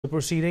The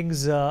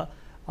proceedings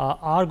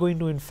are going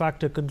to in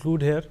fact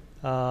conclude here.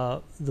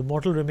 The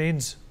mortal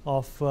remains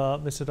of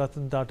Mr.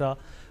 Ratan Tata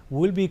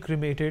will be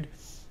cremated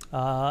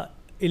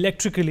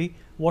electrically.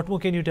 What more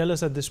can you tell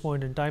us at this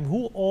point in time?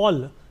 Who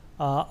all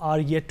are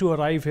yet to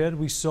arrive here?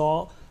 We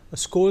saw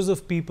scores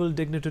of people,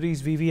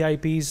 dignitaries,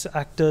 VVIPs,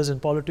 actors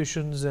and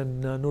politicians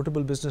and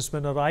notable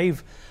businessmen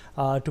arrive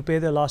to pay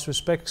their last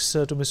respects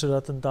to Mr.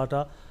 Ratan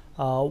Tata.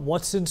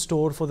 What's in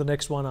store for the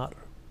next 1 hour?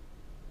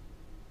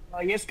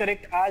 Yes,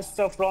 correct. As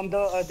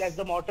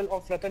the mortal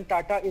of Ratan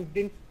Tata is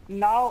been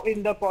now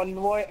in the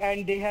convoy,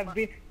 and they have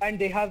been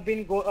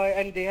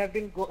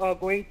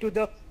going to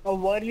the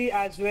Worli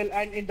as well.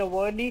 And in the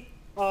Worli,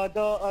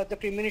 the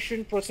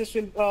cremation process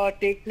will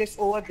take place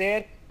over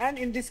there. And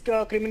in this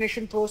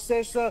cremation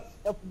process,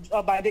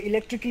 by the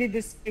electrically,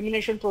 this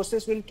cremation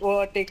process will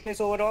take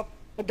place over the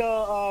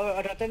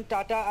Ratan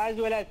Tata, as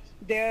well as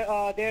their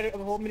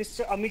Home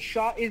Minister Amit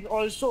Shah is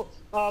also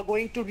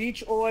going to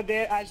reach over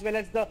there, as well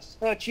as the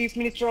Chief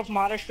Minister of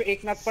Maharashtra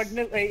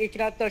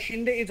Eknath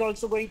Shinde is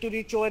also going to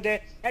reach over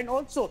there, and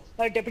also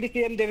Deputy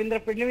CM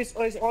Devendra Fadnavis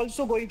is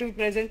also going to be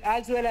present,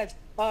 as well as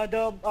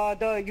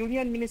the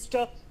Union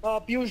Minister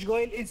Piyush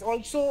Goyal is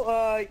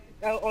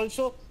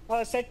also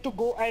set to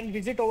go and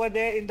visit over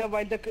there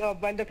while the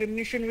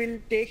cremation will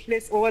take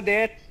place over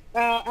there.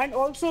 And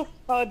also,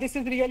 this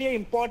is really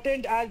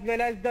important, as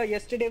well as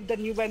yesterday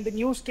when the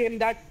news came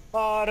that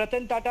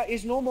Ratan Tata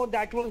is no more.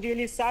 That was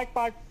really sad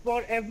part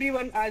for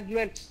everyone as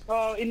well,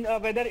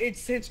 whether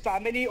it's his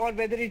family or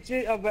whether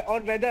even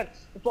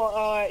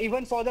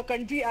for the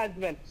country as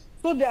well.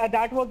 So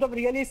that was the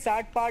really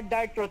sad part,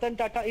 that Ratan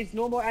Tata is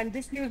no more. And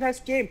this news has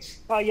came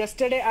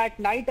yesterday at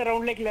night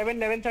around like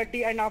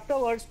 11:30, and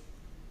afterwards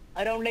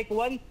around like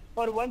 1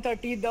 or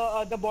 1:30,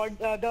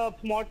 the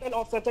mortal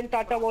of Ratan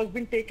Tata was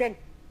being taken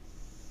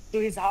to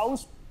his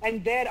house,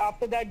 and there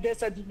after that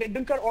Sajid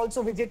Tendulkar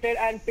also visited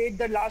and paid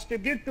the last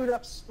tribute to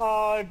the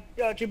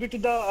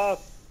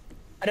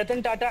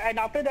Ratan Tata. And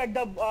after that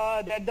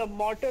the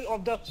mortal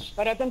of the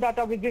Ratan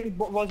Tata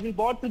was been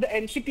brought to the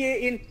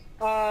NCPA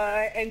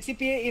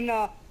in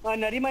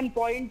Nariman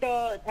Point,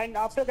 and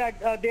after that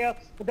the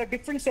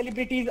different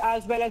celebrities,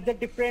 as well as the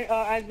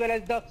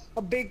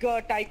big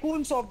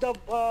tycoons of the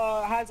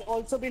has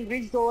also been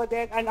reached over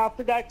there. And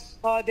after that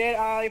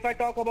if I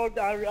talk about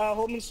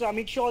Home Minister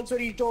Amit Shah also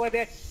reached over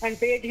there and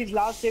paid his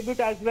last tribute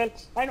as well,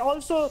 and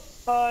also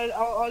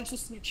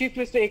Chief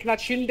Minister Eknath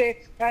Shinde,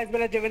 as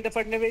well as Devendra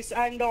Fadnavis,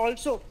 and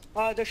also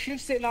the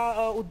Shiv Sena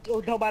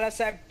Uddhav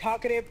Balasaheb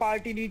Thackeray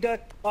party leader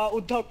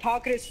Uddhav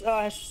Thackeray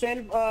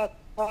himself.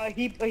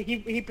 He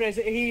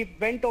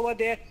went over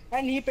there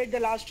and he paid the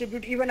last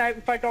tribute. Even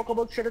if I talk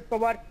about Sharad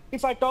Pawar,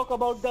 if I talk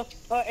about the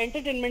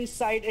entertainment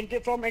side,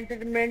 from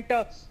entertainment,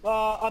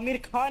 Amir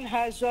Khan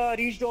has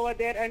reached over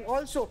there, and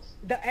also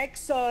the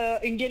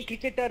ex-Indian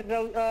cricketer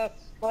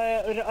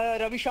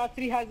Ravi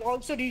Shastri has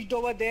also reached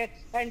over there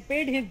and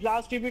paid his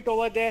last tribute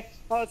over there.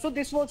 So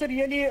this was a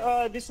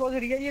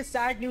really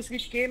sad news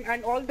which came,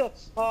 and all the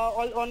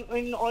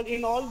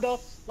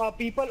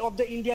people of the India